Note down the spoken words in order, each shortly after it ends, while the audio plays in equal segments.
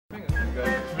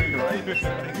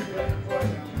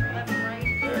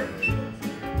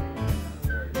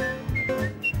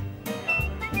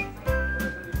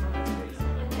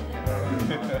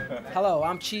Hello,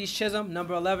 I'm Cheese Chisholm,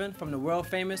 number 11 from the world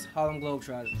famous Harlem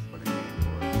Globetrotters.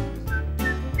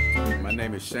 My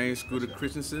name is Shane Scooter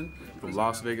Christensen from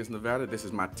Las Vegas, Nevada. This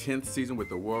is my 10th season with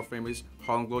the world famous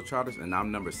Harlem Globetrotters, and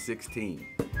I'm number 16.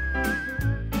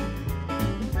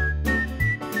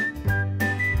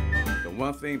 The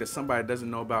one thing that somebody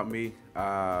doesn't know about me,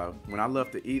 when I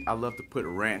love to eat, I love to put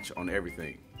ranch on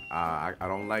everything. I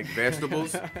don't like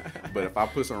vegetables, but if I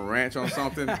put some ranch on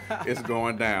something, it's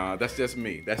going down. That's just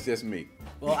me. That's just me.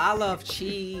 Well, I love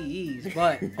cheese,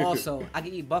 but also I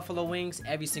can eat buffalo wings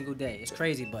every single day. It's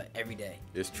crazy, but every day.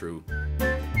 It's true.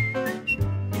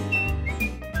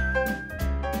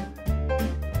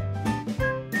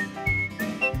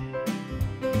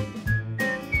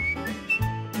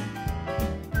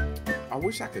 I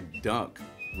wish I could dunk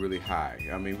really high.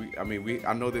 I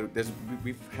know that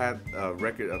we've had a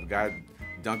record of a guy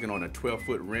dunking on a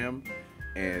 12-foot rim,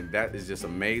 and that is just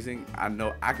amazing. I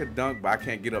know I could dunk, but I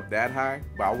can't get up that high.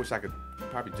 But I wish I could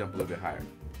probably jump a little bit higher.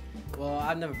 Well,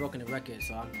 I've never broken a record,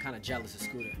 so I'm kind of jealous of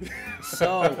Scooter.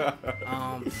 So,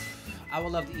 I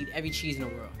would love to eat every cheese in the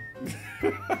world.